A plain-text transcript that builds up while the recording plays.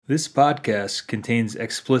This podcast contains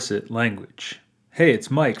explicit language. Hey,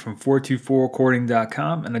 it's Mike from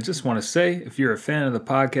 424recording.com, and I just want to say, if you're a fan of the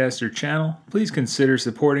podcast or channel, please consider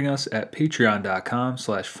supporting us at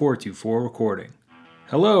patreon.com/424recording.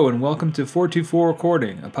 Hello, and welcome to 424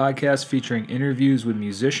 Recording, a podcast featuring interviews with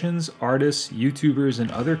musicians, artists, YouTubers,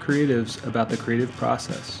 and other creatives about the creative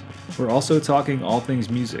process. We're also talking all things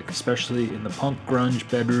music, especially in the punk,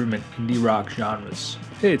 grunge, bedroom, and indie rock genres.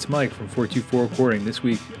 Hey, it's Mike from 424 Recording. This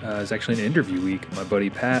week is actually an interview week. My buddy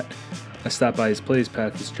Pat, I stopped by his place,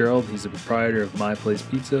 Pat Fitzgerald. He's the proprietor of My Place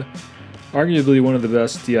Pizza, arguably one of the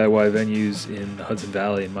best DIY venues in the Hudson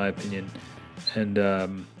Valley, in my opinion. And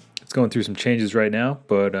it's going through some changes right now,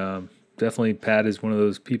 but definitely Pat is one of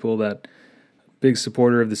those people that big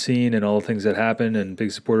supporter of the scene and all the things that happen, and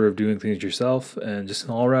big supporter of doing things yourself, and just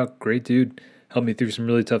an all-around great dude. Helped me through some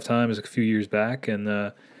really tough times a few years back, and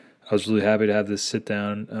I was really happy to have this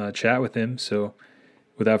sit-down chat with him. So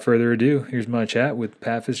without further ado, here's my chat with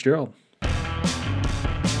Pat Fitzgerald.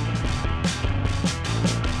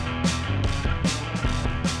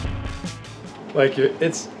 Like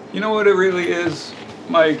it's, you know what it really is,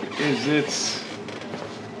 Mike, is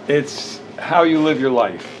it's how you live your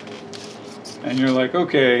life. And you're like,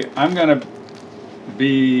 okay, I'm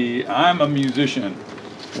a musician.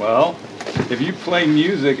 Well, if you play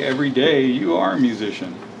music every day, you are a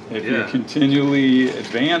musician. If you continually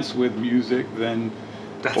advance with music, then...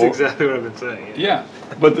 That's exactly what I've been saying. Yeah,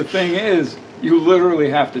 but the thing is, you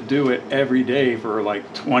literally have to do it every day for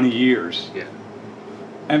like 20 years. Yeah.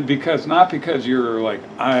 And not because you're like,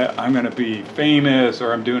 I'm going to be famous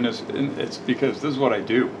or I'm doing this. It's because this is what I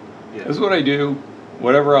do. Yeah. This is what I do.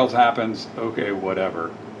 Whatever else happens, okay,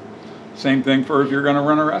 whatever. Same thing for if you're going to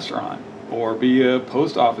run a restaurant or be a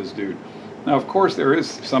post office dude. Now, of course, there is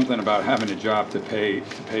something about having a job to pay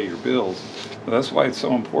your bills. But that's why it's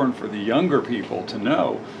so important for the younger people to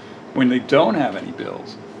know when they don't have any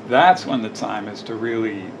bills. That's when the time is to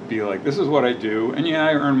really be like, this is what I do, and yeah,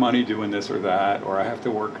 I earn money doing this or that, or I have to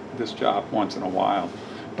work this job once in a while.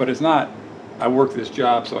 But it's not, I work this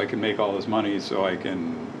job so I can make all this money so I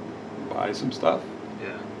can buy some stuff.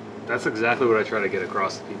 Yeah, that's exactly what I try to get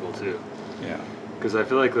across to people too. Yeah. Because I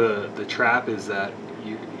feel like the trap is that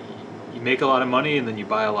you make a lot of money and then you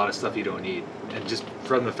buy a lot of stuff you don't need. And just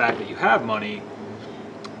from the fact that you have money,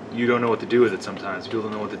 you don't know what to do with it sometimes. People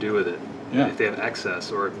don't know what to do with it. Yeah. If they have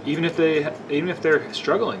excess, or even if they're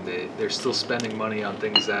struggling, they're still spending money on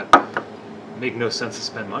things that make no sense to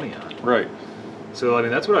spend money on. Right. So I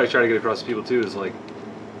mean, that's what I try to get across to people too. Is like,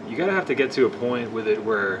 you gotta have to get to a point with it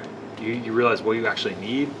where you realize what you actually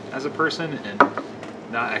need as a person, and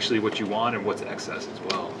not actually what you want and what's excess as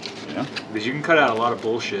well. Yeah. Because you can cut out a lot of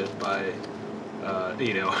bullshit by,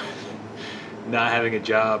 not having a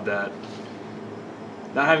job that.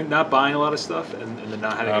 Not buying a lot of stuff, and then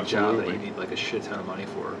not having Absolutely. a job that you need like a shit ton of money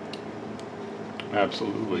for.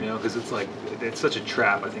 Absolutely. You know, because it's such a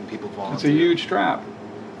trap. I think people fall into. It's a huge trap,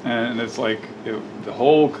 and it's like the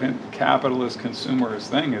whole capitalist consumerist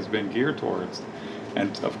thing has been geared towards,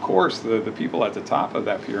 and of course the people at the top of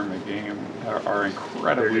that pyramid game are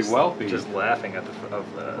incredibly wealthy. Just laughing at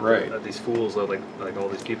at these fools like all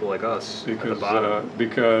these people like us at the bottom.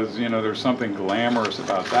 Because there's something glamorous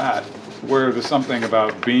about that. Where there's something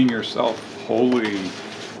about being yourself wholly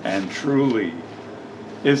and truly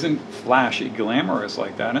isn't flashy, glamorous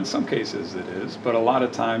like that. In some cases it is, but a lot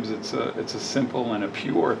of times it's a simple and a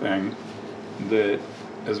pure thing that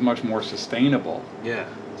is much more sustainable. Yeah.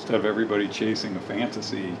 Instead of everybody chasing a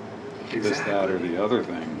fantasy, this, that, or the other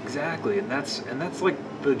thing. Exactly, and that's like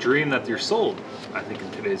the dream that you're sold, I think,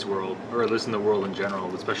 in today's world, or at least in the world in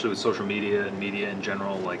general, especially with social media and media in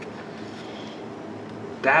general, like.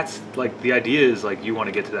 That's like the idea is like you want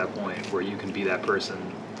to get to that point where you can be that person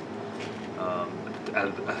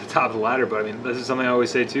at the top of the ladder. But I mean, this is something I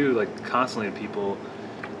always say too, like constantly to people,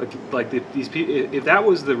 these people. If that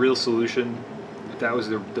was the real solution, if that was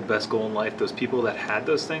the best goal in life, those people that had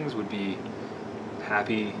those things would be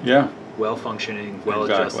happy, well-functioning,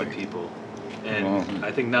 well-adjusted people. And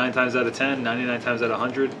I think 9 times out of 10, 99 times out of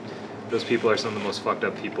 100, those people are some of the most fucked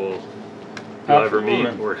up people you'll ever meet,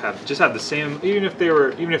 or have the same, even if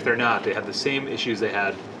they're not, they have the same issues they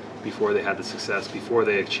had before they had the success, before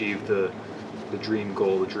they achieved the dream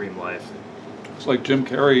goal, the dream life. It's like Jim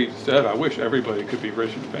Carrey said, I wish everybody could be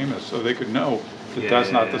rich and famous so they could know that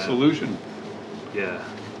that's not the solution. Yeah.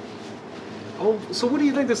 Oh, so what do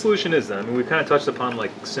you think the solution is then? I mean, we kind of touched upon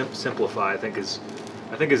like simplify. I think that's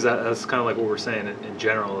kind of like what we're saying in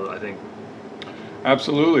general. I think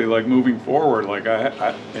Absolutely, like moving forward, like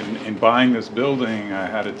in buying this building, I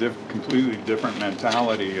had a completely different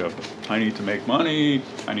mentality of I need to make money,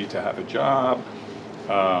 I need to have a job,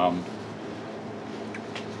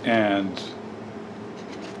 And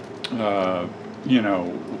you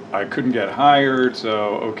know, I couldn't get hired,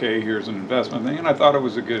 so okay, here's an investment thing, and I thought it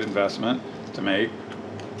was a good investment to make.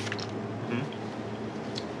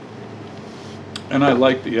 And I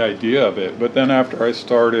liked the idea of it, but then after I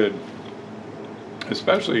started,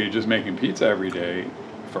 especially just making pizza every day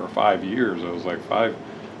for 5 years, I was like,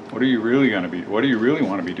 what are you really going to be, what do you really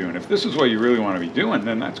want to be doing? If this is what you really want to be doing,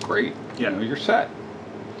 then that's great. You know, you're set.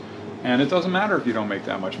 And it doesn't matter if you don't make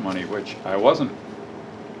that much money, which I wasn't.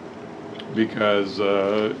 Because,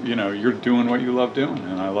 you know, you're doing what you love doing,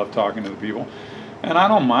 and I love talking to the people. And I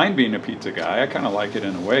don't mind being a pizza guy. I kind of like it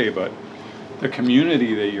in a way, but the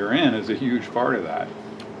community that you're in is a huge part of that.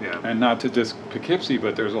 Yeah. And not to just Poughkeepsie,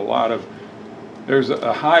 but there's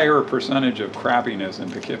a higher percentage of crappiness in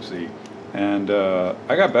Poughkeepsie. And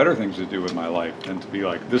I got better things to do with my life than to be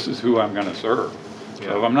like, this is who I'm going to serve. Yeah.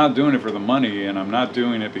 So if I'm not doing it for the money, and I'm not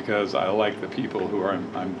doing it because I like the people who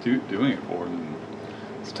I'm doing it for, then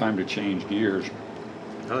it's time to change gears.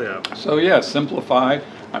 Oh yeah. So yeah, simplify.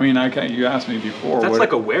 I mean, you asked me before. That's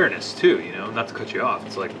like awareness too, you know. Not to cut you off.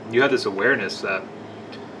 It's like you have this awareness that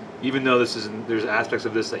even though there's aspects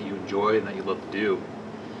of this that you enjoy and that you love to do,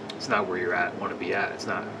 it's not where you're want to be at. It's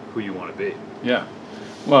not who you want to be. Yeah.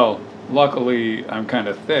 Well, luckily I'm kind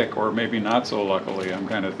of thick, or maybe not so luckily I'm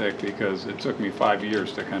kind of thick, because it took me 5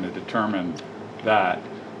 years to kind of determine that.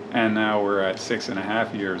 And now we're at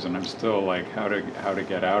 6.5 years, and I'm still like, how to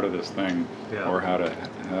get out of this thing, or how to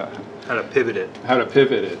pivot it. How to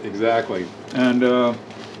pivot it, exactly. And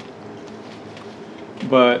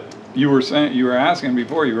but you were asking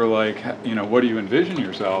before, you were like, you know, what do you envision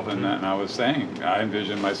yourself? And I was saying, I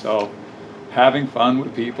envision myself having fun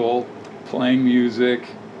with people, playing music,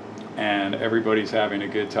 and everybody's having a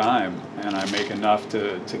good time, and I make enough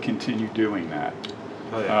to continue doing that.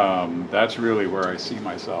 Oh, yeah. That's really where I see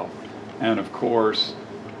myself. And of course,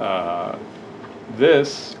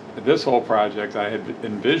 this whole project I had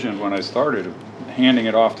envisioned when I started, handing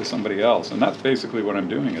it off to somebody else. And that's basically what I'm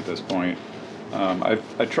doing at this point.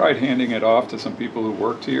 I tried handing it off to some people who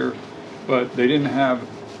worked here, but they didn't have,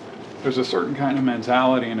 there's a certain kind of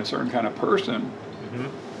mentality and a certain kind of person.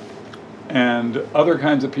 Mm-hmm. And other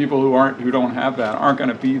kinds of people who don't have that aren't going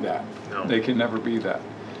to be that. No. They can never be that.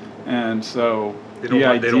 And so they don't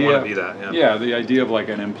want to be that. Yeah, the idea of like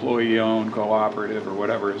an employee-owned cooperative or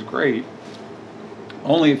whatever is great,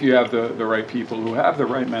 only if you have the right people who have the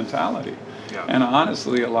right mentality. Yeah. And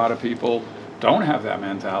honestly, a lot of people don't have that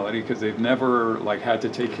mentality because they've never like had to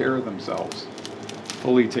take care of themselves,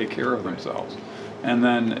 fully take care of themselves. And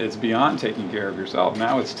then it's beyond taking care of yourself.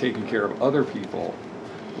 Now it's taking care of other people,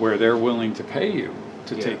 where they're willing to pay you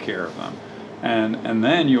to take care of them. And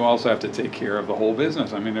then you also have to take care of the whole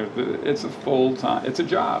business. I mean, it's a full-time, it's a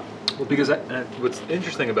job. Well, because what's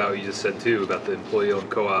interesting about what you just said too, about the employee-owned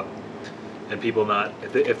co-op, and people not,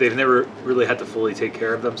 if they've never really had to fully take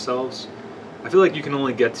care of themselves, I feel like you can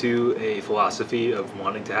only get to a philosophy of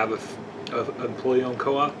wanting to have an employee-owned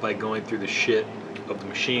co-op by going through the shit of the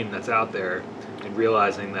machine that's out there and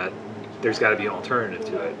realizing that there's got to be an alternative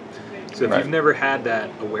to it. So if you've never had that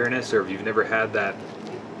awareness, or if you've never had that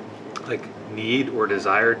like need or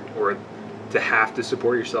desire or to have to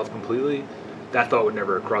support yourself completely, that thought would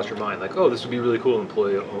never cross your mind. Like, oh, this would be really cool,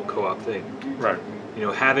 employee-owned co-op thing. Right. You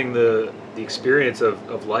know, having the experience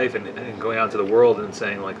of life and going out into the world and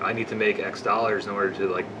saying like, I need to make X dollars in order to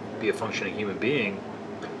like be a functioning human being.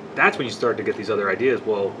 That's when you start to get these other ideas.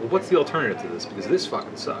 Well, what's the alternative to this? Because this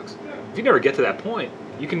fucking sucks. If you never get to that point,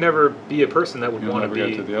 you can never be a person that would want to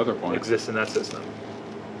be get to the other point. Exist in that system.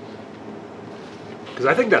 Because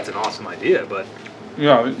I think that's an awesome idea, but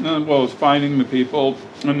yeah, well, it's finding the people,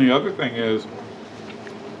 and the other thing is,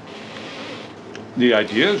 the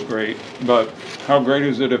idea is great, but how great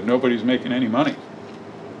is it if nobody's making any money?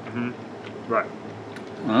 Mm-hmm. Right.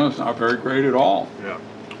 Well, it's not very great at all. Yeah.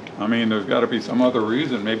 I mean, there's got to be some other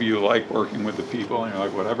reason. Maybe you like working with the people, and you're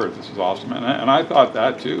like, whatever, this is awesome. And I thought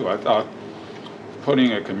that too. I thought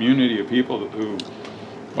putting a community of people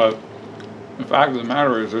but the fact of the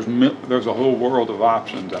matter is there's a whole world of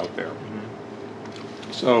options out there.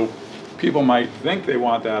 Mm-hmm. So people might think they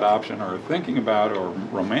want that option, or thinking about, or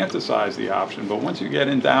romanticize the option, but once you get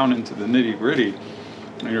down into the nitty gritty,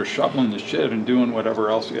 and you're shoveling the shit and doing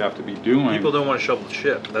whatever else you have to be doing. People don't want to shovel the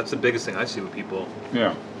shit. That's the biggest thing I see with people.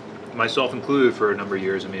 Yeah. Myself included for a number of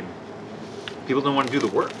years. I mean, people don't want to do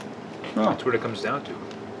the work. No. That's what it comes down to.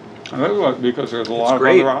 And that's because there's a lot of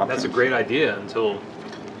other options. That's a great idea until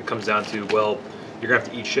it comes down to, well, you're going to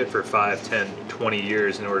have to eat shit for 5, 10, 20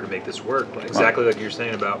 years in order to make this work. Exactly like you're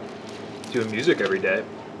saying about doing music every day.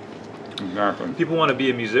 Exactly. People want to be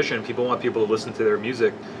a musician. People want people to listen to their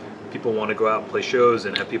music. People want to go out and play shows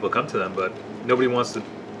and have people come to them, but nobody wants to,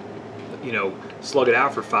 slug it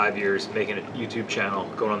out for 5 years, making a YouTube channel,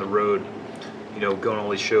 going on the road, going on all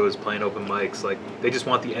these shows, playing open mics. Like, they just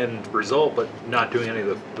want the end result, but not doing any of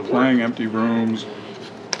the work. Playing empty rooms,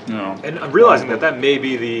 And I'm realizing that may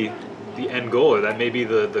be the end goal, or that may be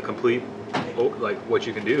the complete, like, what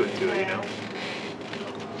you can do to it,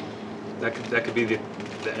 That could be the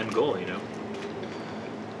end goal,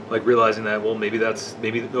 Like, realizing that, well,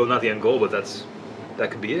 not the end goal, but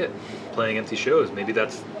that could be it. Playing empty shows, maybe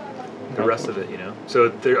that's the rest of it, So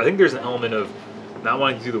I think there's an element of not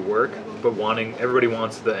wanting to do the work, but everybody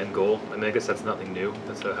wants the end goal. I mean, I guess that's nothing new.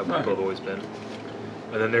 That's how people have always been.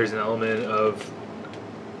 And then there's an element of,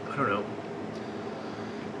 I don't know.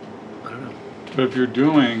 But if you're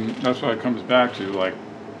doing, that's what it comes back to, like,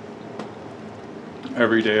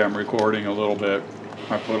 every day I'm recording a little bit.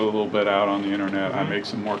 I put a little bit out on the internet. I make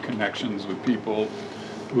some more connections with people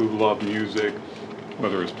who love music,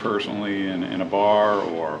 whether it's personally in a bar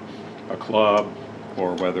or a club,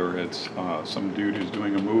 or whether it's some dude who's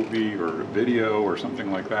doing a movie or a video or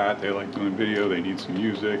something like that. They like doing video, they need some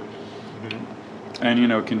music.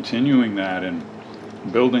 And, continuing that and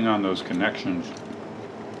building on those connections.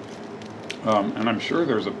 And I'm sure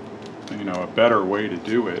there's a better way to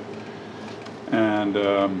do it. And,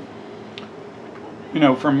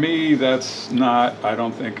 for me, that's not, I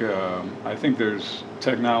don't think, I think there's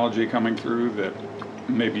technology coming through that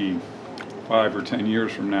maybe 5 or 10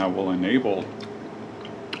 years from now will enable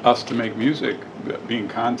us to make music, being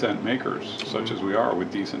content makers, such as we are,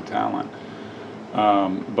 with decent talent.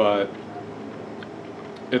 But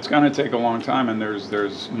it's going to take a long time, and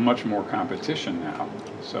there's much more competition now.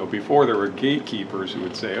 So before there were gatekeepers who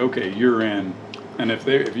would say, okay, you're in, and if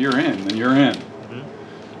you're in, then you're in.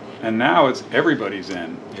 And now it's everybody's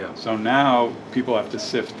in. Yeah. So now people have to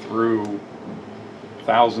sift through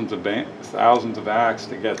thousands of acts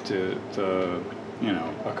to get to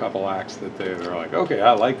a couple acts that they're like, okay,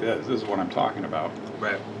 I like this. This is what I'm talking about.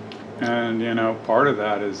 Right. And part of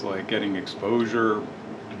that is like getting exposure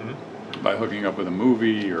by hooking up with a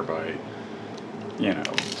movie or by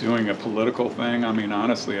doing a political thing. I mean,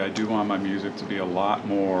 honestly, I do want my music to be a lot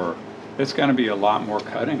more. It's going to be a lot more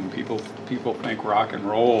cutting. People think rock and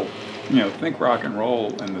roll. Think rock and roll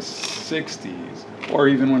in the '60s, or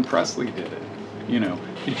even when Presley did it.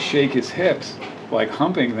 He'd shake his hips like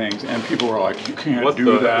humping things, and people were like, "You can't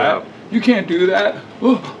do that. You can't do that."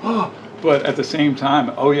 But at the same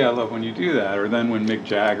time, oh yeah, I love when you do that. Or then when Mick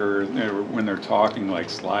Jagger, when they're talking like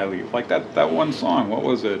slyly, like that one song. What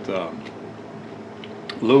was it?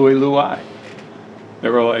 Louie Louie. They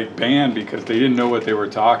were like banned because they didn't know what they were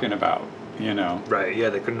talking about. Right. Yeah,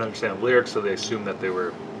 they couldn't understand the lyrics, so they assumed that they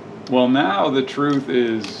were. Well, now the truth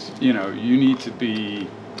is, you need to be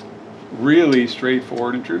really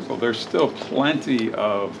straightforward and truthful. There's still plenty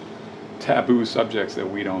of taboo subjects that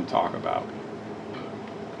we don't talk about.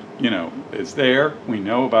 It's there, we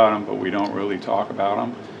know about them, but we don't really talk about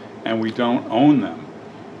them, and we don't own them.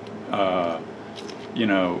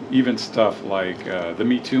 Even stuff like the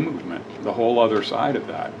Me Too movement, the whole other side of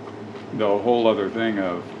that, the whole other thing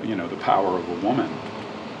of, the power of a woman.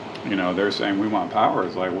 They're saying we want power.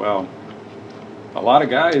 It's like, well, a lot of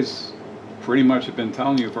guys pretty much have been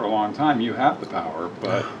telling you for a long time you have the power,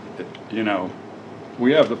 but,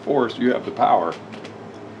 we have the force, you have the power.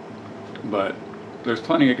 But there's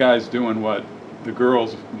plenty of guys doing what the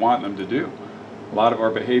girls want them to do. A lot of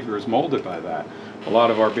our behavior is molded by that. A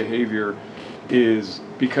lot of our behavior is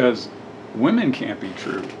because women can't be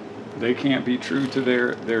true. They can't be true to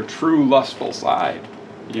their true lustful side,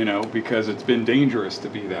 because it's been dangerous to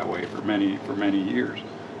be that way for many years.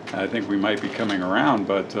 I think we might be coming around,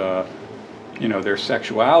 but their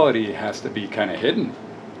sexuality has to be kind of hidden.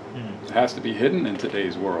 It has to be hidden in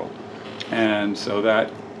today's world, and so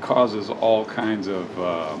that causes all kinds of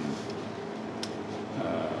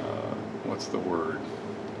what's the word?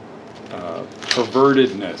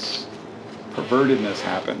 Pervertedness. Pervertedness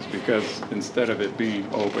happens because instead of it being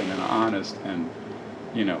open and honest and,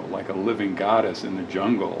 like a living goddess in the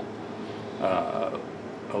jungle, a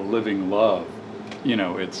living love,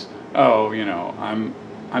 it's, I'm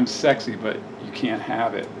sexy, but you can't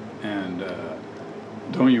have it, and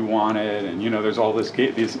don't you want it? And there's all this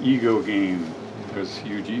ego game. There's a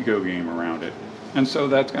huge ego game around it, and so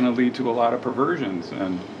that's going to lead to a lot of perversions,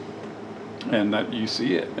 and that you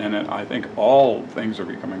see it. And I think all things are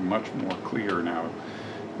becoming much more clear now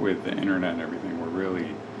with the internet and everything. We're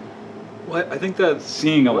really I think that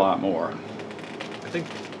seeing a lot more. I think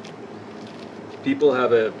people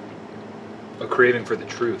have a craving for the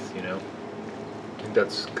truth, I think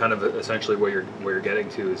that's kind of essentially what you're getting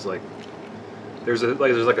to is like there's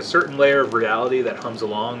a certain layer of reality that hums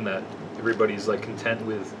along that everybody's like content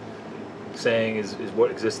with saying is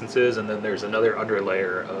what existence is, and then there's another under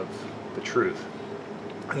layer of the truth.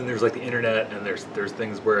 And then there's like the internet, and there's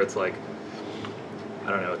things where it's like, I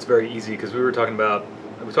don't know, it's very easy because we talk about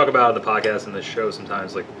on the podcast and the show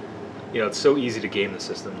sometimes, like, you know, it's so easy to game the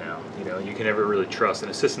system now. You know, you can never really trust,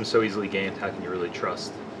 and a system's so easily gamed. How can you really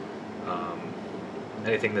trust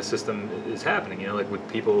anything the system is happening? You know, like with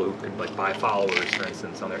people who can like buy followers, for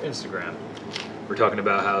instance, on their Instagram. We're talking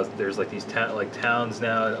about how there's like these towns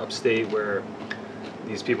now in upstate where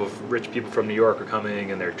these people, rich people from New York, are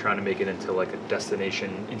coming and they're trying to make it into like a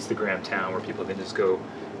destination Instagram town where people can just go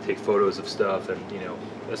take photos of stuff, and you know,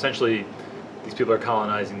 essentially these people are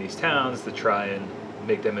colonizing these towns to try and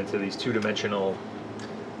make them into these two-dimensional,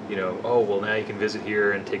 you know, oh well, now you can visit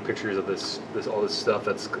here and take pictures of all this stuff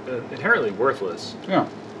that's inherently worthless. Yeah.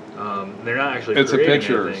 They're not actually. It's a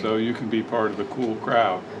picture, anything. so you can be part of the cool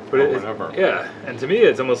crowd, but or whatever. Yeah, and to me,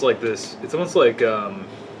 it's almost like this. It's almost like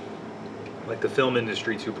the film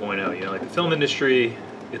industry 2.0. You know, like the film industry.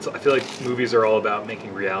 I feel like movies are all about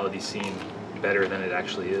making reality seem better than it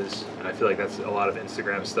actually is, and I feel like that's a lot of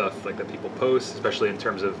Instagram stuff, like that people post, especially in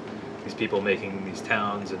terms of these people making these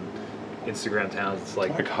towns and Instagram towns. It's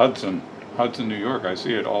like Hudson, New York. I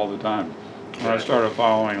see it all the time. When I started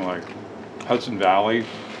following like Hudson Valley,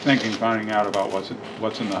 finding out about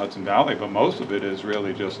what's in the Hudson Valley, but most of it is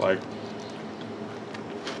really just like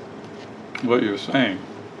what you're saying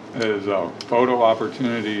is photo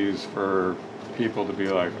opportunities for people to be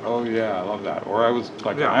like, oh yeah, I love that, or I was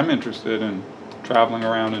like, I'm interested in traveling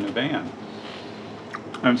around in a van,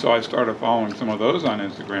 and so I started following some of those on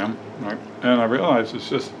Instagram, right? And I realized it's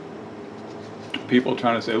just people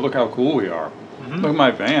trying to say, look how cool we are. Mm-hmm. Look at my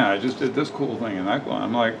van, I just did this cool thing and that cool.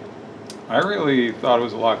 I'm like, I really thought it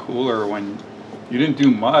was a lot cooler when you didn't do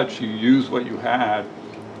much, you used what you had,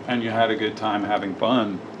 and you had a good time having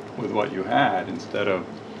fun with what you had, instead of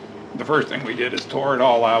the first thing we did is tore it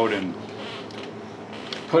all out and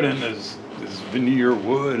put in this veneer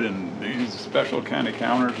wood and these special kind of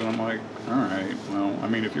counters. And I'm like, all right, well, I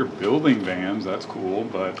mean, if you're building vans, that's cool,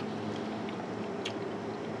 but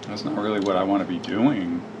that's not really what I want to be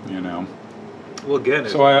doing, you know. Well, again,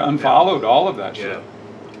 so I unfollowed all of that shit.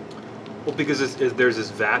 Well, because there's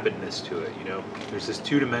this vapidness to it, you know. There's this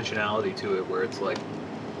two-dimensionality to it where it's like,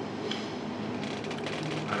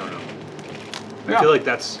 I don't know. I feel like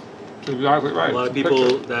that's exactly right. A lot of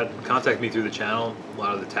people that contact me through the channel, a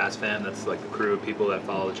lot of the TAS fan, that's like the crew of people that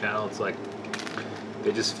follow the channel, it's like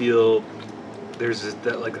they just feel there's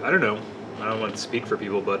that, like, I don't know, I don't want to speak for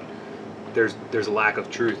people, but there's a lack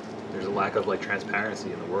of truth. There's a lack of like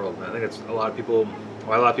transparency in the world. And I think it's why a lot of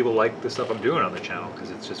people like the stuff I'm doing on the channel,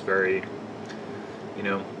 because it's just very, you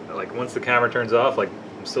know, like once the camera turns off, like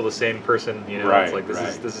I'm still the same person, you know. Right, it's like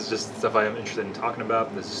this is just stuff I am interested in talking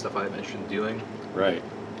about. This is stuff I am interested in doing. Right.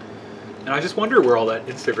 And I just wonder where all that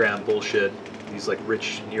Instagram bullshit, these like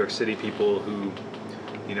rich New York City people who,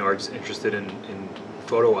 you know, are just interested in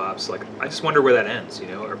photo ops, like I just wonder where that ends, you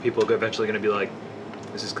know. Are people eventually going to be like,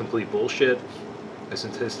 this is complete bullshit? This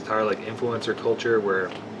entire like influencer culture where,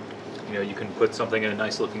 you know, you can put something in a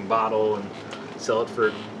nice looking bottle and sell it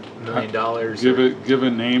for $1 million. Give a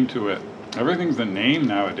name to it. Everything's a name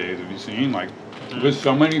nowadays. Have you seen, like, with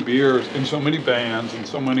so many beers and so many bands and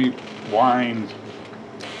so many wines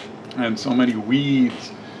and so many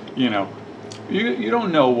weeds, you know, you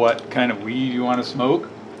don't know what kind of weed you want to smoke.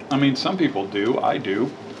 I mean, some people do. I do.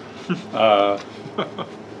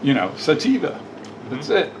 You know, sativa. That's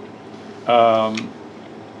it.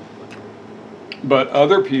 But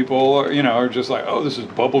other people are, you know, are just like, oh, this is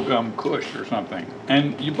bubblegum Kush or something,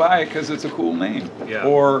 and you buy it because it's a cool name. Yeah.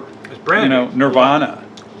 Or, you know, Nirvana.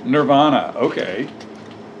 Nirvana. Okay.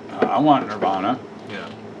 I want Nirvana. Yeah.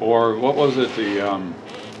 Or what was it? There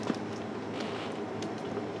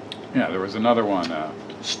was another one.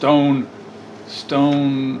 Stone.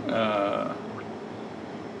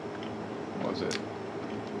 What was it?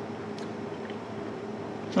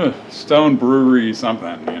 Stone Brewery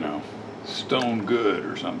something, you know, Stone Good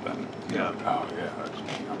or something. Yeah. Oh yeah,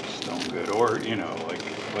 Stone Good. Or, you know, like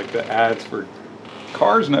the ads for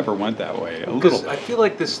cars never went that way. Because I feel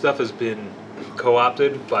like this stuff has been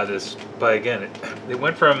co-opted by again, it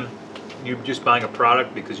went from you just buying a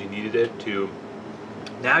product because you needed it to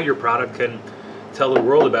now your product can tell the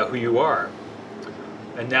world about who you are.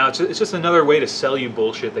 And now it's just another way to sell you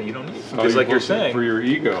bullshit that you don't need. Because like you're saying, for your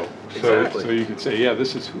ego. Exactly. So you can say, yeah,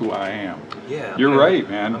 this is who I am. Yeah. You're right,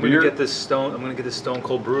 man. I'm gonna get this Stone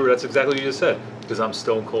Cold Brewer. That's exactly what you just said. Because I'm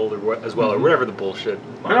Stone Cold as well, or whatever the bullshit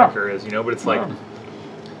moniker is, you know. But it's like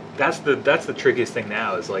that's the trickiest thing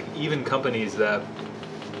now is like even companies that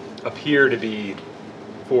appear to be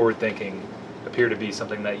forward thinking, appear to be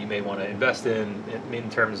something that you may want to invest in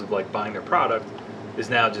terms of like buying their product, is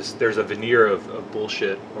now just there's a veneer of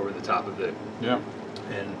bullshit over the top of it. Yeah.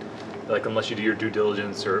 And like unless you do your due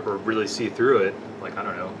diligence or really see through it, like I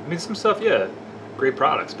don't know. I mean some stuff, yeah, great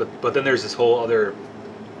products, but then there's this whole other.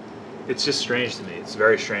 It's just strange to me. It's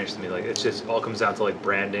very strange to me. Like it's just all comes down to like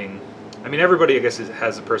branding. I mean everybody I guess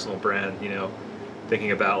has a personal brand, you know,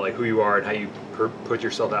 thinking about like who you are and how you put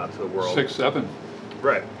yourself out into the world. 6'7".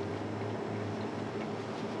 Right.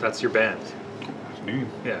 That's your band. That's me.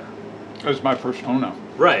 Yeah. That's my persona.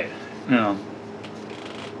 Right. You know.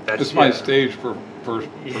 That's It's my stage for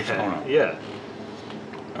persona. Yeah.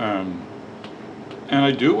 And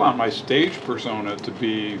I do want my stage persona to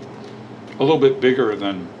be a little bit bigger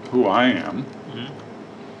than who I am. Mm-hmm.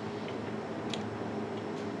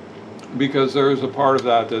 Because there is a part of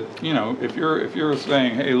that, you know, if you're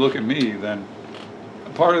saying, hey, look at me, then a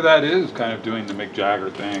part of that is kind of doing the Mick Jagger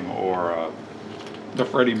thing or the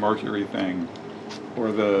Freddie Mercury thing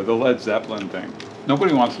or the Led Zeppelin thing.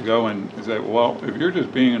 Nobody wants to go and say, well, if you're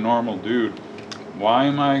just being a normal dude, why?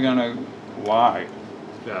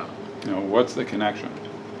 Yeah. You know, what's the connection?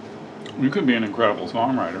 You could be an incredible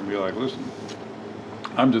songwriter and be like, listen,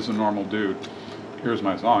 I'm just a normal dude. Here's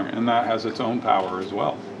my song. And that has its own power as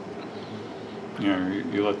well. You know,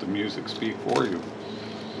 you let the music speak for you.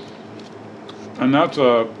 And that's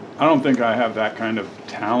I don't think I have that kind of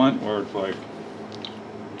talent where it's like,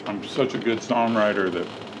 I'm such a good songwriter that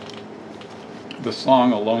the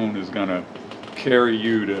song alone is going to carry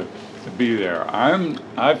you to be there.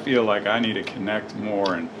 I feel like I need to connect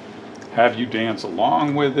more and have you dance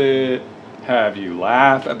along with it, have you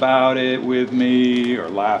laugh about it with me or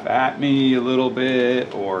laugh at me a little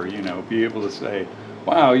bit, or, you know, be able to say,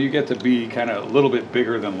 wow, you get to be kind of a little bit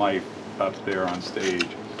bigger than life up there on stage.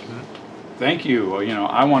 Mm-hmm. Thank you. Well, you know,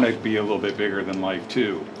 I want to be a little bit bigger than life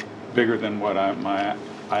too, bigger than what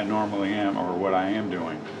I normally am or what I am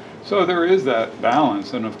doing. So there is that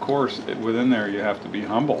balance, and of course within there you have to be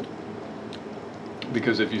humble.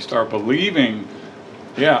 Because if you start believing,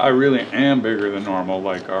 yeah, I really am bigger than normal,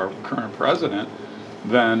 like our current president,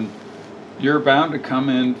 then you're bound to come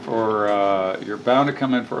in for a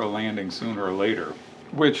landing sooner or later.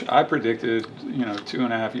 Which I predicted, you know,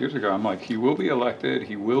 2.5 years ago. I'm like, he will be elected.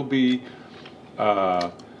 He will be,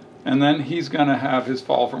 and then he's going to have his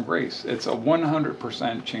fall from grace. It's a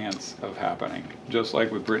 100% chance of happening. Just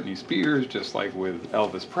like with Britney Spears, just like with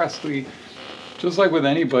Elvis Presley, just like with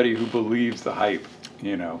anybody who believes the hype.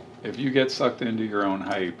 You know, if you get sucked into your own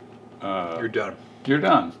hype, you're done. You're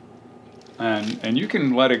done. And you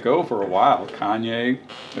can let it go for a while. Kanye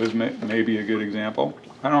is maybe a good example.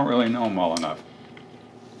 I don't really know him well enough,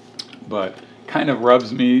 but kind of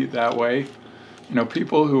rubs me that way. You know,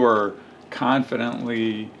 people who are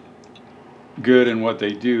confidently good in what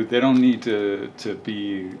they do, they don't need to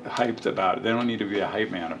be hyped about it. They don't need to be a hype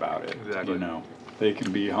man about it. Exactly. You know, they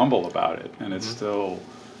can be humble about it, and it's still.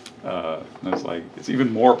 It's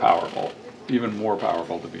even more powerful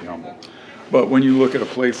to be humble. But when you look at a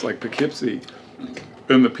place like Poughkeepsie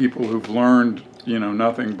and the people who've learned, you know,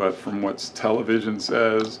 nothing but from what television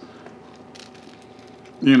says,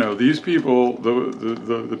 you know, these people,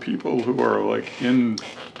 the people who are like in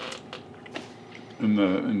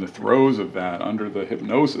the throes of that, under the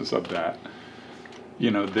hypnosis of that,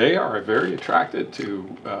 you know, they are very attracted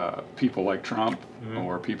to people like Trump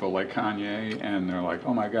or people like Kanye, and they're like,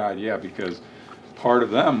 oh my God, yeah, because part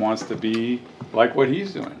of them wants to be like what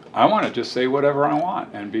he's doing. I want to just say whatever I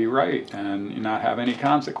want and be right and not have any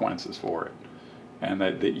consequences for it. And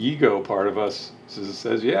that the ego part of us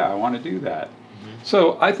says, yeah, I want to do that. Mm-hmm.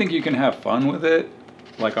 So I think you can have fun with it,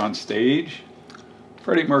 like on stage.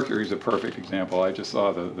 Freddie Mercury's a perfect example. I just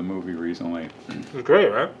saw the movie recently. It was great,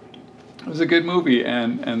 right? It was a good movie,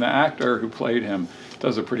 and the actor who played him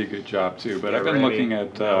does a pretty good job too. But I've been looking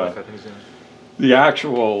at the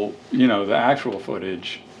actual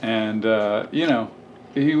footage, and you know,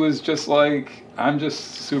 he was just like, I'm just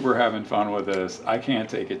super having fun with this. I can't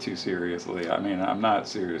take it too seriously. I mean, I'm not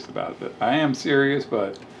serious about it. I am serious,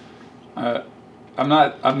 but I'm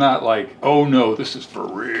not like, oh no, this is for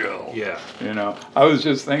real. Yeah. You know, I was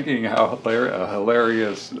just thinking how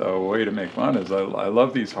hilarious way to make fun is. I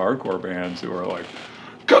love these hardcore bands who are like,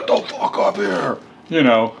 get the fuck up here, you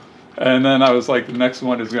know. And then I was like, the next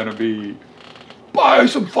one is gonna be, buy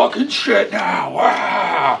some fucking shit now.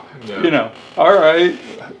 Ah! Yeah. You know, all right.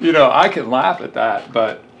 You know, I can laugh at that,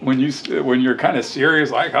 but when you're kind of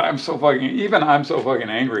serious, like I'm so fucking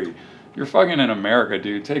angry. You're fucking in America,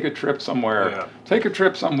 dude. Take a trip somewhere. Yeah. Take a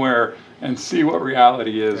trip somewhere and see what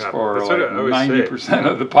reality is for like 90%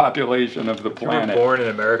 of the population of the planet. If you were born in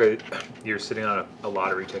America, you're sitting on a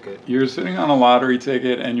lottery ticket. You're sitting on a lottery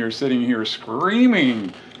ticket, and you're sitting here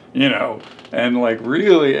screaming, and like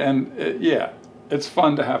really, and it's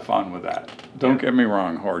fun to have fun with that. Don't get me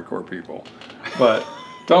wrong, hardcore people, but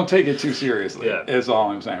don't take it too seriously. Is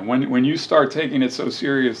all I'm saying. When you start taking it so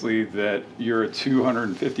seriously that you're a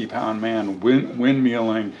 250-pound man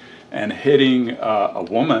windmilling and hitting a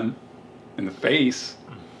woman in the face,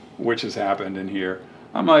 which has happened in here,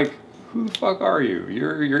 I'm like, who the fuck are you?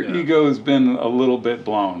 Your ego's been a little bit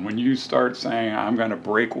blown. When you start saying I'm gonna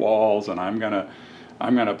break walls and I'm gonna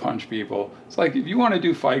punch people, it's like if you want to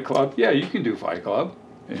do Fight Club, you can do Fight Club.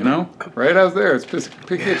 Right out there, it's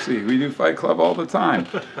Poughkeepsie. We do Fight Club all the time.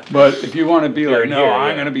 But if you want to be like, no,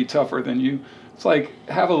 I'm going to be tougher than you, it's like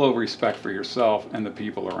have a little respect for yourself and the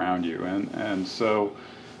people around you. And so,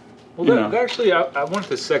 actually, I wanted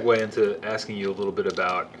to segue into asking you a little bit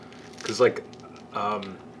about, because like,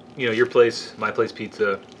 your place, My Place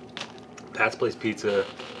Pizza, Pat's Place Pizza,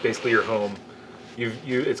 basically your home.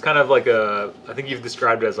 It's kind of like I think you've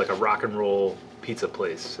described it as like a rock and roll pizza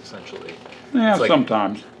place, essentially. Yeah, like,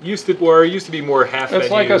 sometimes. It used to be more half menu.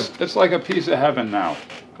 It's like a piece of heaven now.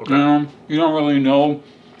 Okay. You don't really know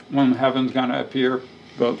when heaven's gonna appear,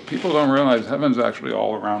 but people don't realize heaven's actually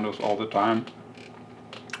all around us all the time.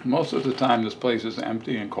 Most of the time, this place is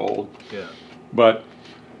empty and cold. Yeah. But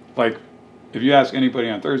like, if you ask anybody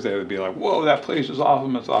on Thursday, they'd be like, "Whoa, that place is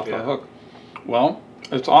awesome! It's off the hook." Well,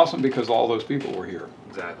 it's awesome because all those people were here.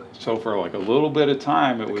 Exactly. So for like a little bit of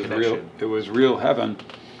time, it was real heaven,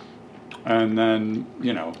 and then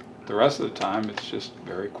the rest of the time it's just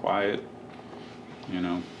very quiet.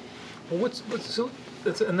 Well, that's what I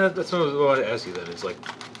wanted to ask you then. Is like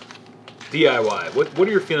DIY. What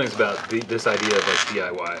are your feelings about this idea of like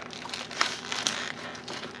DIY?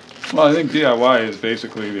 Well, I think DIY is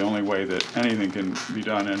basically the only way that anything can be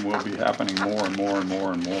done, and will be happening more and more and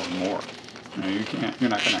more and more and more. You're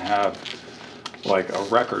not going to have like a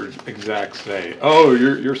record exec say, "Oh,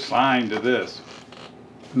 you're signed to this."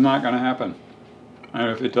 It's not going to happen. And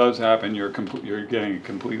if it does happen, you're getting it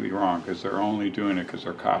completely wrong, because they're only doing it because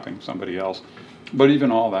they're copying somebody else. But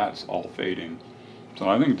even all that's all fading. So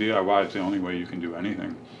I think DIY is the only way you can do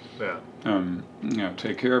anything. Yeah.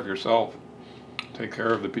 Take care of yourself. Take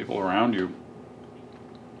care of the people around you.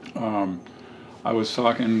 I was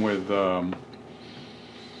talking with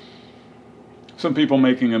some people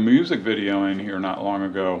making a music video in here not long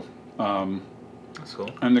ago. That's cool.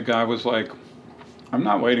 And the guy was like, I'm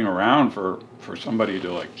not waiting around for somebody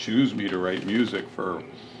to like choose me to write music for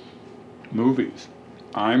movies.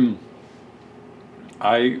 I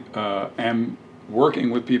am working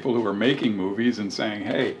with people who are making movies and saying,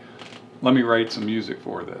 hey, let me write some music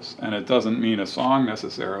for this. And it doesn't mean a song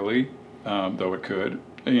necessarily, though it could.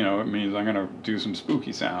 It means I'm going to do some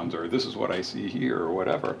spooky sounds, or this is what I see here, or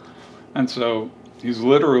whatever. And so he's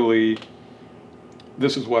literally,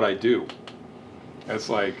 this is what I do. It's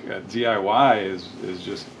like DIY is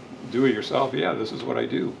just do it yourself. Yeah, this is what I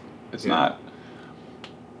do. It's not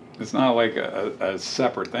like a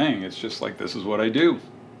separate thing. It's just like, this is what I do.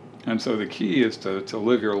 And so the key is to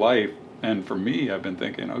live your life. And for me, I've been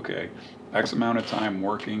thinking, okay, X amount of time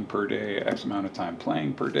working per day, X amount of time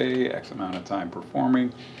playing per day, X amount of time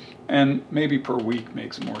performing, and maybe per week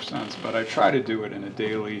makes more sense. But I try to do it in a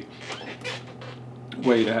daily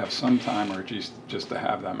way to have some time, or just to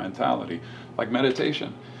have that mentality. Like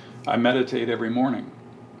meditation. I meditate every morning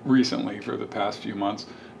recently for the past few months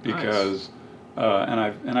because,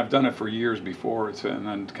 nice. and I've done it for years before, and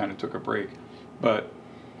then kind of took a break. But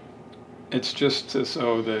it's just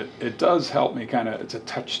so that it does help me it's a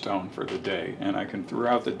touchstone for the day, and I can,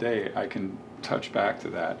 throughout the day, I can touch back to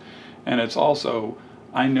that. And it's also,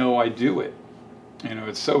 I know I do it.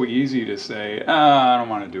 It's so easy to say, I don't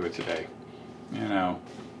want to do it today,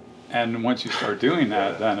 And once you start doing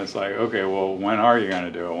that, then it's like, okay, well, when are you going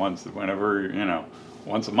to do it? Once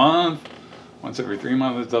a month, once every 3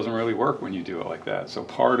 months. It doesn't really work when you do it like that. So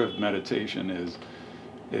part of meditation is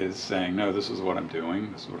saying, no, this is what I'm doing.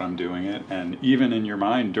 This is what I'm doing it. And even in your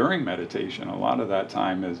mind during meditation, a lot of that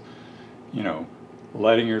time is,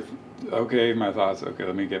 letting my thoughts, okay,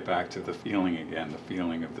 let me get back to the feeling again, the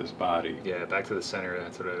feeling of this body. Yeah, back to the center.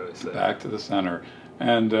 That's what I always say. Back to the center.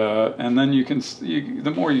 And then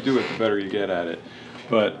the more you do it, the better you get at it.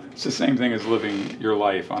 But it's the same thing as living your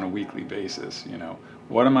life on a weekly basis.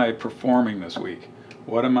 What am I performing this week?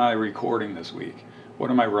 What am I recording this week? What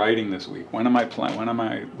am I writing this week? When am I playing? When am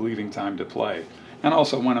I leaving time to play? And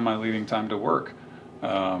also, when am I leaving time to work?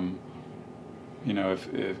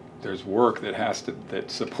 If there's work that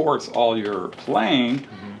supports all your playing,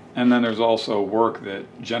 And then there's also work that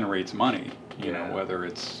generates money, you know, Yeah. whether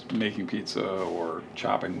it's making pizza or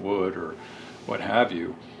chopping wood or what have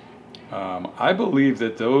you. I believe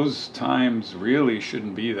that those times really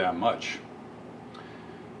shouldn't be that much,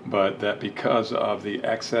 but that because of the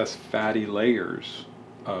excess fatty layers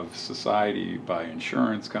of society by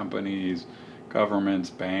insurance companies, governments,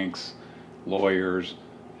 banks, lawyers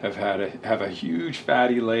have a huge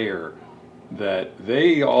fatty layer that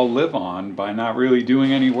they all live on by not really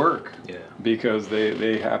doing any work. Yeah. Because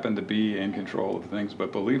they happen to be in control of things.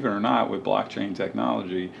 But believe it or not, with blockchain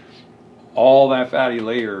technology, all that fatty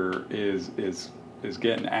layer is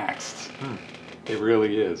getting axed. It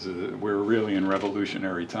really is. We're really in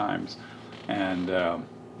revolutionary times. And Well,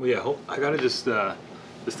 yeah, I gotta just,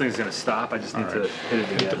 this thing's gonna stop. I just need to hit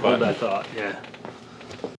it again. the Hold button. that thought. Yeah.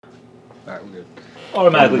 All right, we're good.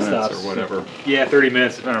 Automatically 10 minutes stops. or whatever. Yeah, 30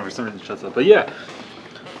 minutes. I don't know, for some reason it shuts up. But yeah.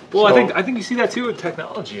 Well, So- I think you see that too with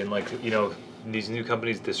technology and like, you know, these new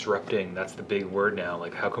companies disrupting. That's the big word now.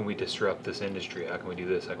 Like, how can we disrupt this industry? How can we do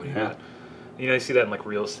this? How can we do Yeah. that? You know, you see that in like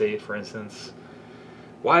real estate, for instance.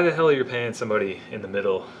 Why the hell are you paying somebody in the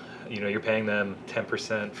middle? You know, you're paying them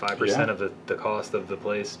 10%, 5% Yeah. of the cost of the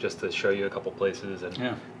place just to show you a couple places and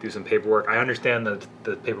Yeah. do some paperwork. I understand that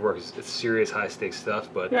the paperwork is it's serious, high stakes stuff,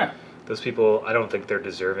 but Yeah. those people, I don't think they're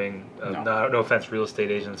deserving. No offense, real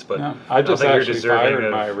estate agents, but No, I just don't think actually you're deserving fired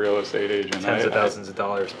of my real estate agent. tens of I- thousands of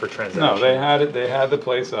dollars per transaction. No, they had it. They had the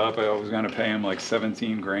place up. I was going to pay him like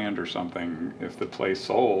 17 grand or something if the place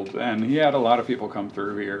sold, and he had a lot of people come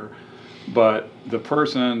through here. But the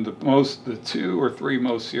person, the 2 or 3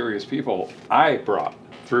 most serious people, I brought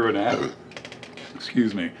through an ad.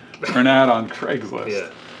 Excuse me, through an ad on Craigslist. Yeah.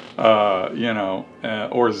 You know,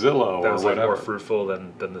 or Zillow That or was like whatever. more fruitful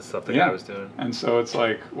than the stuff the Yeah. guy was doing. And so it's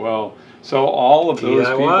like, well, so all of those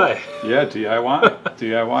DIY. people, yeah, DIY,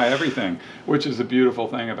 DIY everything, which is a beautiful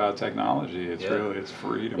thing about technology. It's Yeah. really, it's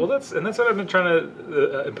freedom. Well, that's what I've been trying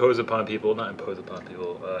to impress upon people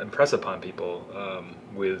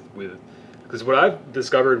with because what I've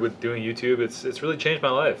discovered with doing YouTube, it's really changed my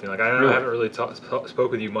life. You know, like I Really? haven't really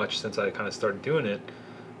spoke with you much since I kind of started doing it,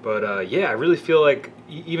 but yeah, I really feel like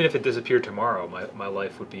even if it disappeared tomorrow, my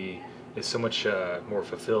life is so much more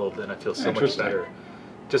fulfilled, and I feel so much Interesting. better.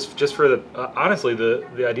 Just for the honestly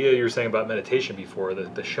the idea you were saying about meditation before,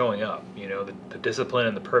 the showing up, you know, the discipline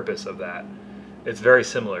and the purpose of that, it's very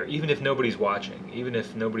similar. Even if nobody's watching, even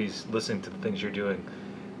if nobody's listening to the things you're doing,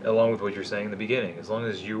 along with what you're saying in the beginning, as long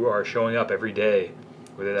as you are showing up every day,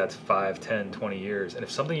 whether that's 5, 10, 20 years, and if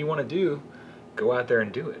something you want to do, go out there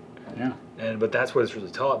and do it. Yeah. But that's what it's really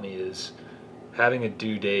taught me is having a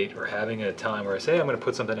due date or having a time where I say I'm going to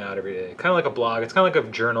put something out every day. Kind of like a blog. It's kind of like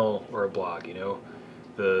a journal or a blog, you know.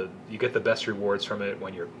 You get the best rewards from it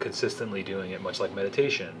when you're consistently doing it, much like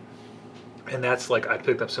meditation. And that's like I've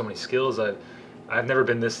picked up so many skills. I've never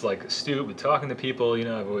been this like astute with talking to people. You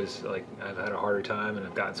know, I've had a harder time, and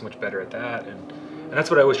I've gotten so much better at that. And that's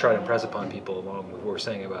what I always try to impress upon people, along with what we're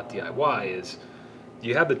saying about DIY is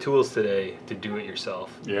you have the tools today to do it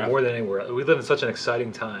yourself. Yeah. More than anywhere. We live in such an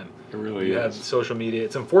exciting time. It really You is. have social media.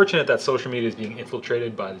 It's unfortunate that social media is being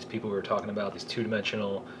infiltrated by these people we were talking about, these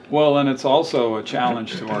two-dimensional. Well, and it's also a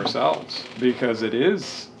challenge to ourselves because it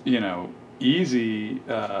is, you know, easy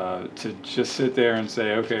to just sit there and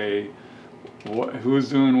say, okay, who's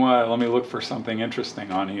doing what? Let me look for something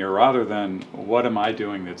interesting on here, rather than what am I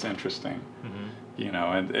doing that's interesting. You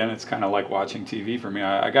know, and it's kind of like watching TV for me.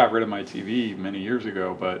 I got rid of my TV many years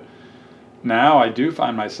ago, but now I do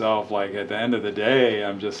find myself like at the end of the day,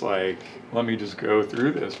 I'm just like, let me just go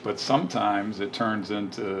through this. But sometimes it turns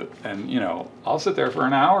into, and you know, I'll sit there for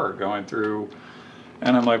an hour going through,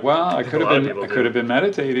 and I'm like, well, I could have been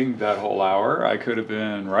meditating that whole hour. I could have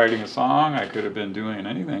been writing a song. I could have been doing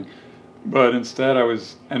anything. But instead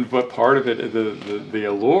but part of it, the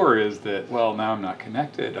allure is that, well, now I'm not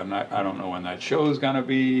connected. I don't know when that show's gonna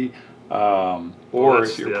be, or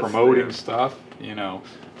if you're promoting stuff, you know,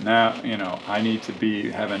 now, you know, I need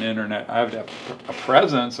to have an internet, I have to have a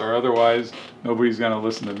presence, or otherwise nobody's gonna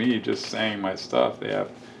listen to me just saying my stuff. There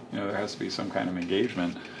has to be some kind of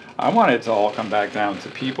engagement. I want it to all come back down to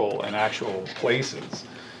people and actual places.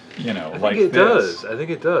 You know, I think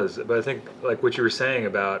it does. But I think like what you were saying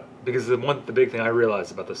about, because the big thing I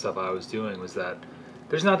realized about the stuff I was doing was that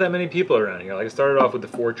there's not that many people around here. Like I started off with the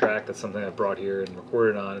 4-track. That's something I brought here and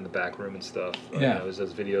recorded on in the back room and stuff. Yeah. You know, there's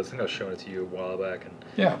those videos. I think I was showing it to you a while back. And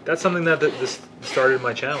yeah. that's something that this started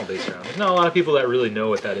my channel based around. There's not a lot of people that really know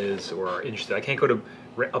what that is or are interested. I can't go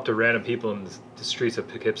up to random people in the streets of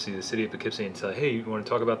Poughkeepsie, the city of Poughkeepsie, and say, hey, you want to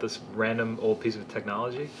talk about this random old piece of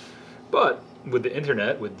technology? But with the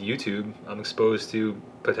internet, with YouTube, I'm exposed to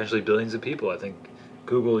potentially billions of people. I think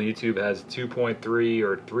Google, YouTube has 2.3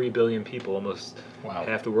 or 3 billion people, almost Wow.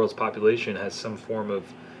 half the world's population has some form of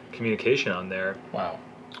communication on there. Wow.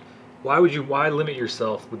 Why limit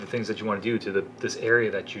yourself with the things that you want to do to this area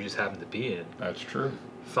that you just happen to be in? That's true.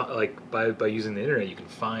 Like by using the internet, you can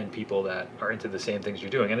find people that are into the same things you're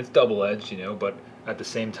doing, and it's double-edged, but at the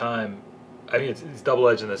same time, I mean, it's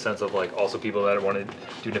double-edged in the sense of like also people that want to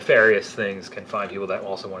do nefarious things can find people that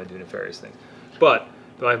also want to do nefarious things. But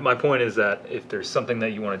my point is that if there's something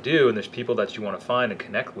that you want to do and there's people that you want to find and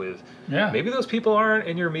connect with, maybe those people aren't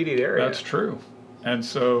in your immediate area. That's true. And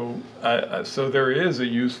so there is a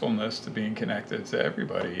usefulness to being connected to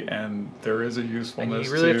everybody, and there is a usefulness and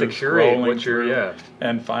you really to have to curate scrolling what through you're,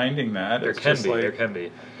 and finding that. There can be. It can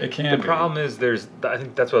be. The problem is I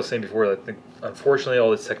think that's what I was saying before. I think unfortunately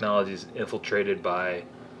all this technology is infiltrated by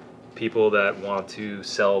people that want to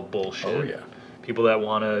sell bullshit. Oh yeah. People that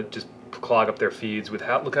want to just clog up their feeds with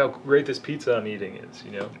look how great this pizza I'm eating is,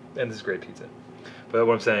 and this is great pizza. But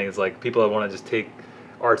what I'm saying is like people that want to just take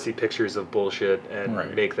artsy pictures of bullshit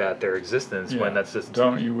and make that their existence when that's just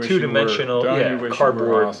two-dimensional, cardboard.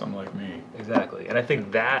 You were awesome like me. Exactly, and I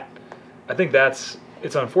think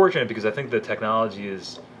it's unfortunate because I think the technology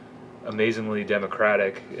is amazingly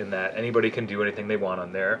democratic in that anybody can do anything they want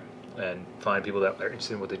on there and find people that are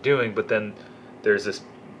interested in what they're doing. But then there's this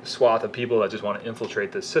swath of people that just want to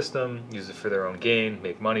infiltrate the system, use it for their own gain,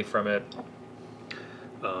 make money from it.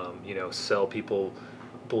 Sell people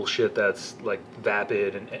bullshit that's like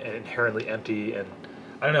vapid and inherently empty, and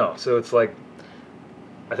I don't know. So it's like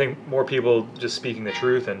I think more people just speaking the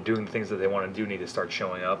truth and doing the things that they want to do need to start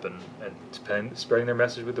showing up and spreading their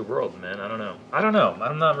message with the world, man. I don't know.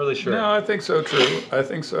 I'm not really sure. No, I think so. True. I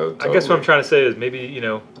think so. Totally. I guess what I'm trying to say is maybe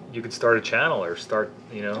you could start a channel or start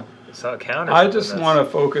it's not a counter. I just want to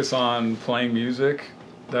focus on playing music.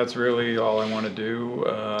 That's really all I want to do,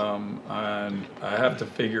 and I have to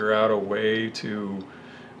figure out a way to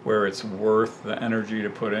where it's worth the energy to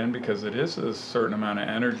put in, because it is a certain amount of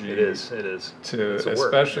energy. It is.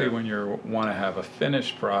 Especially when you want to have a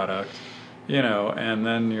finished product, and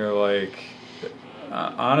then you're like,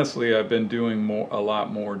 honestly, I've been doing a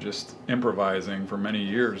lot more just improvising for many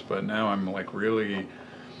years, but now I'm like really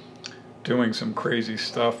doing some crazy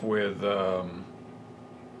stuff with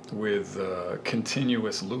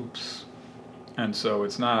continuous loops. And so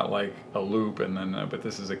it's not like a loop but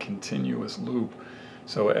this is a continuous loop.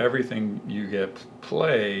 So everything you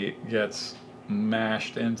play gets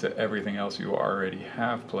mashed into everything else you already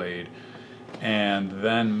have played, and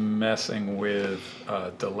then messing with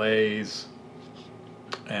delays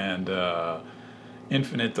and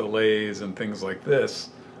infinite delays and things like this.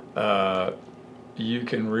 You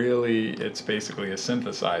can it's basically a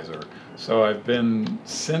synthesizer. So I've been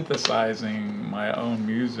synthesizing my own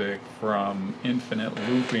music from infinite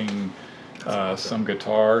looping, some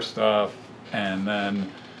guitar stuff, and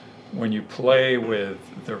then when you play with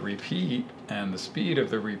the repeat and the speed of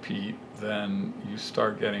the repeat, then you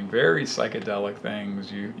start getting very psychedelic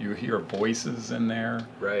things. You hear voices in there.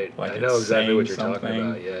 Right. Like I know exactly what you're something, talking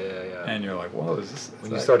about. Yeah. And you're like, whoa, is this...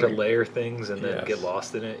 When you start to layer things and then get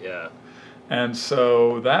lost in it, yeah. And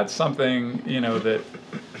so that's something, that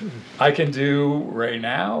I can do right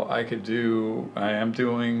now. I am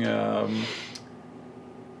doing,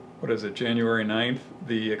 January 9th,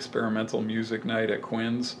 the experimental music night at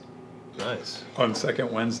Quinn's. Nice. On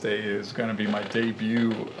second Wednesday is going to be my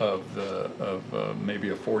debut of maybe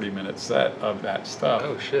a 40-minute set of that stuff.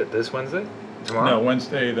 Oh shit, this Wednesday? Tomorrow? No,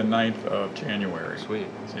 Wednesday the 9th of January. Sweet.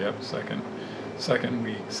 Yep, second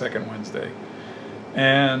Wednesday.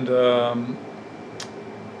 And,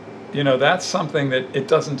 that's something that it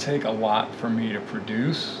doesn't take a lot for me to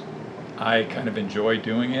produce. I kind of enjoy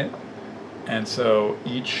doing it. And so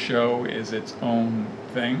each show is its own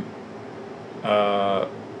thing.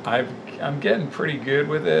 I'm getting pretty good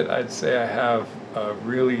with it. I'd say I have a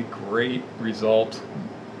really great result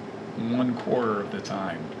 1/4 of the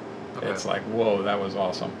time. Okay. It's like, whoa, that was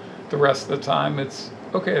awesome. The rest of the time, it's,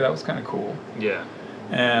 okay, that was kind of cool. Yeah.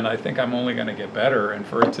 And I think I'm only going to get better. And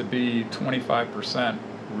for it to be 25%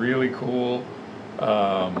 really cool,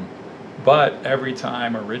 but every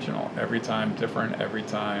time original, every time different, every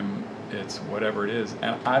time it's whatever it is.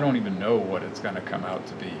 And I don't even know what it's going to come out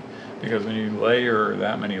to be. Because when you layer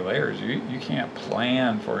that many layers, you can't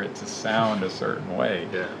plan for it to sound a certain way.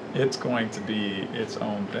 Yeah. It's going to be its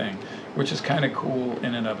own thing, which is kind of cool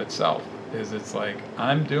in and of itself. It's like,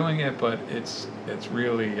 I'm doing it, but it's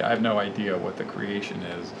really, I have no idea what the creation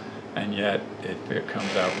is, and yet it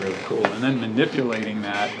comes out really cool. And then manipulating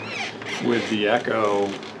that with the echo,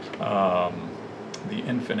 the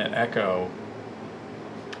infinite echo,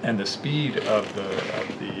 and the speed of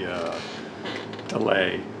the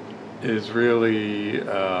delay is really,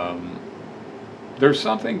 there's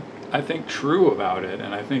something I think true about it,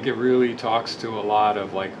 and I think it really talks to a lot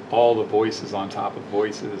of like all the voices on top of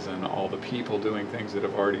voices and all the people doing things that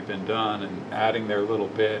have already been done and adding their little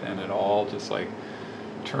bit, and it all just like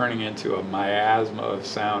turning into a miasma of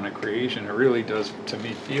sound and creation. It really does, to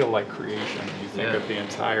me, feel like creation. You think of the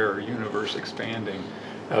entire universe expanding,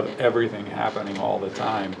 of everything happening all the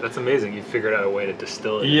time. That's amazing. You figured out a way to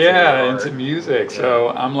distill it into music. So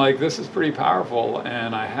I'm like, this is pretty powerful,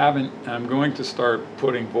 and I'm going to start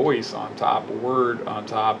putting voice on top, word on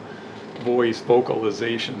top, voice,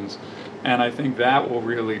 vocalizations, and I think that will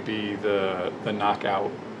really be the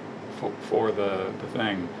knockout for the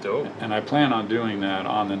thing. Dope. And I plan on doing that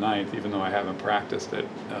on the 9th, even though I haven't practiced it.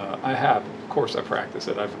 Of course I practice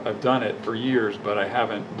it. I've done it for years, but I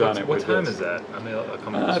haven't done it with What time is that? I mean,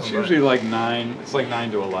 it's usually like 9, it's like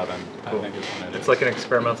 9 to 11, cool. I think is when it is. It's like an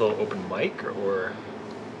experimental open mic, or?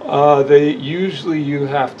 They usually, you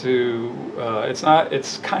have to,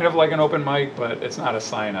 it's kind of like an open mic, but it's not a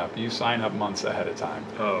sign up. You sign up months ahead of time.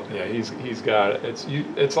 Oh, okay. Yeah, he's got,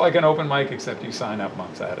 it's like an open mic, except you sign up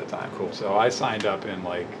months ahead of time. Cool. So I signed up in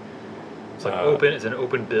like, it's like it's an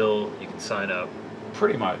open bill, you can sign up.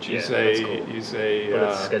 Pretty much. You that's cool. You say,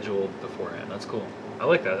 but it's scheduled beforehand. That's cool. I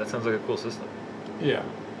like that. That sounds like a cool system. Yeah.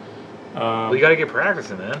 Well, you got to get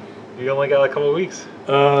practicing, man. You only got a couple of weeks.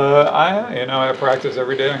 I practice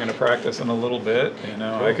every day. I'm going to practice in a little bit. Cool.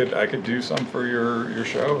 I could do some for your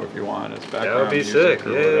show if you want. It's background that would be music sick.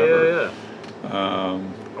 or whatever. Yeah.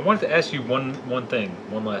 I wanted to ask you one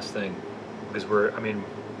last thing, because we're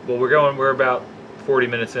about 40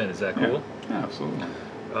 minutes in. Is that cool? Yeah, absolutely.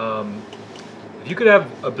 If you could have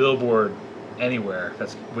a billboard anywhere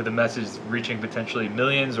that's with a message reaching potentially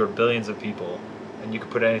millions or billions of people, and you could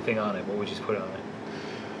put anything on it, what would you put on it?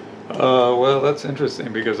 Well, that's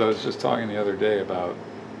interesting, because I was just talking the other day about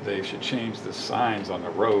they should change the signs on the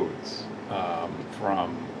roads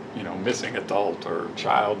from, missing adult or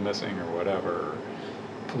child missing or whatever,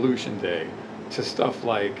 pollution day, to stuff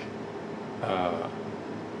like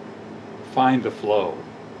find the flow,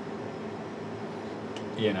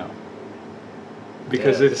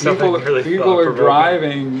 Because if people are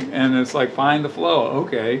driving and it's like find the flow,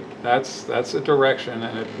 okay, that's a direction,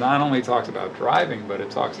 and it not only talks about driving, but it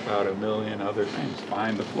talks about a million other things.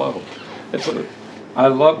 Find the flow.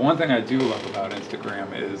 One thing I do love about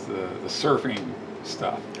Instagram is the surfing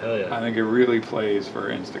stuff. Hell yeah. I think it really plays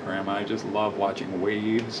for Instagram. I just love watching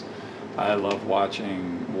waves. I love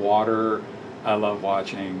watching water. I love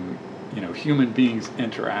watching human beings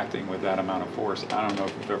interacting with that amount of force. I don't know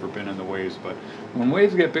if you've ever been in the waves, but when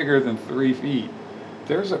waves get bigger than 3 feet,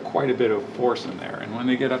 there's quite a bit of force in there. And when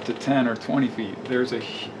they get up to 10 or 20 feet, there's a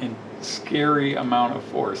scary amount of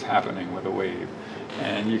force happening with a wave.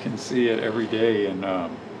 And you can see it every day in,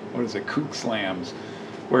 kook slams,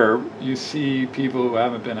 where you see people who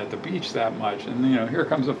haven't been at the beach that much, and here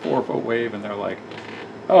comes a 4-foot wave, and they're like,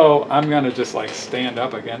 oh, I'm going to just like stand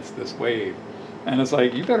up against this wave. And it's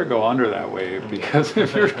like, you better go under that wave, because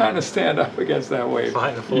if you're trying to stand up against that wave,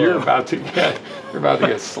 you're about to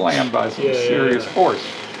get slammed by some serious force.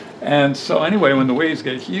 And so anyway, when the waves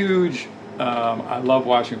get huge, I love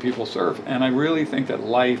watching people surf, and I really think that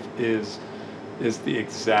life is the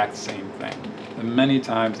exact same thing. And many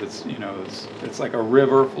times it's like a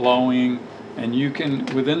river flowing, and you can,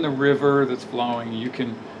 within the river that's flowing, you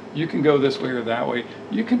can go this way or that way.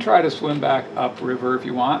 You can try to swim back upriver if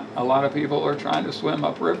you want. A lot of people are trying to swim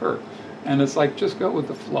upriver. And it's like, just go with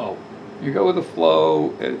the flow. You go with the flow.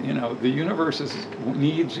 The universe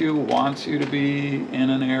needs you, wants you to be in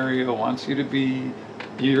an area, wants you to be,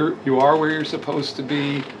 you are where you're supposed to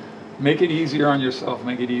be. Make it easier on yourself,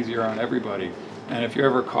 make it easier on everybody. And if you're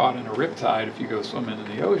ever caught in a riptide, if you go swimming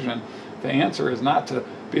in the ocean, the answer is not to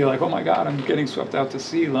be like, oh my God, I'm getting swept out to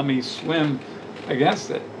sea, let me swim against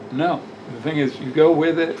it. No, the thing is, you go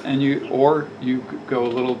with it, and you go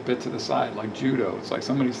a little bit to the side, like judo. It's like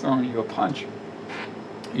somebody's throwing you a punch.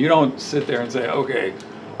 You don't sit there and say, okay,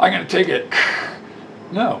 I'm going to take it.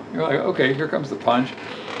 No, you're like, okay, here comes the punch.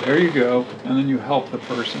 There you go. And then you help the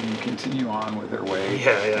person continue on with their way.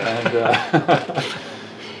 Yeah.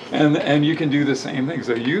 And you can do the same thing.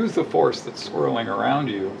 So use the force that's swirling around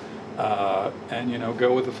you, and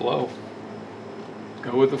go with the flow.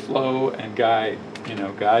 Go with the flow and guide.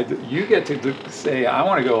 You get to say, I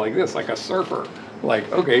want to go like this, like a surfer.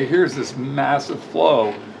 Like, okay, here's this massive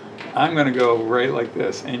flow. I'm going to go right like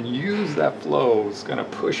this, and use that flow. It's going to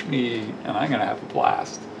push me, and I'm going to have a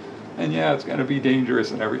blast. And yeah, it's going to be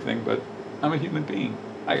dangerous and everything, but I'm a human being.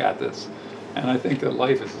 I got this. And I think that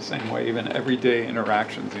life is the same way, even everyday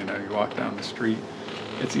interactions. You walk down the street,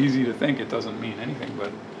 it's easy to think it doesn't mean anything,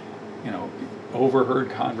 but overheard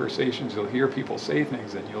conversations, you'll hear people say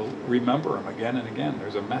things and you'll remember them again and again.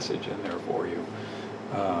 There's a message in there for you.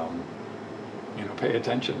 Pay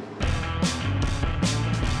attention.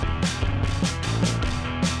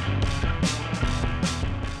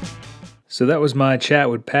 So that was my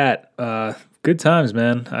chat with Pat. Good times,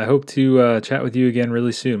 man. I hope to chat with you again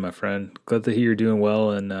really soon, my friend. Glad to hear you're doing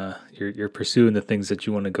well and you're pursuing the things that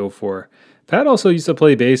you want to go for. Pat also used to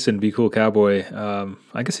play bass in Be Cool Cowboy.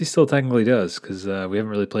 I guess he still technically does because we haven't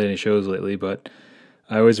really played any shows lately, but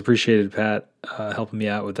I always appreciated Pat helping me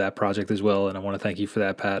out with that project as well, and I want to thank you for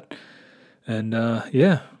that, Pat. And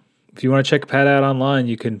if you want to check Pat out online,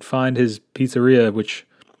 you can find his pizzeria, which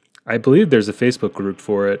I believe there's a Facebook group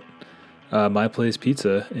for it, My Place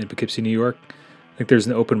Pizza in Poughkeepsie, New York. I think there's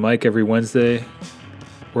an open mic every Wednesday,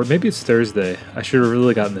 or maybe it's Thursday. I should have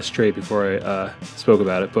really gotten this straight before I spoke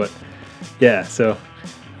about it, but yeah, so, all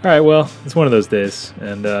right, well, it's one of those days,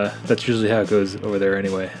 and that's usually how it goes over there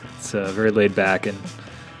anyway. It's very laid back, and,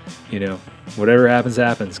 whatever happens,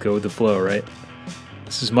 happens. Go with the flow, right?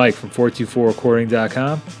 This is Mike from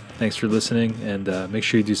 424recording.com. Thanks for listening, and make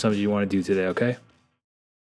sure you do something you want to do today, okay?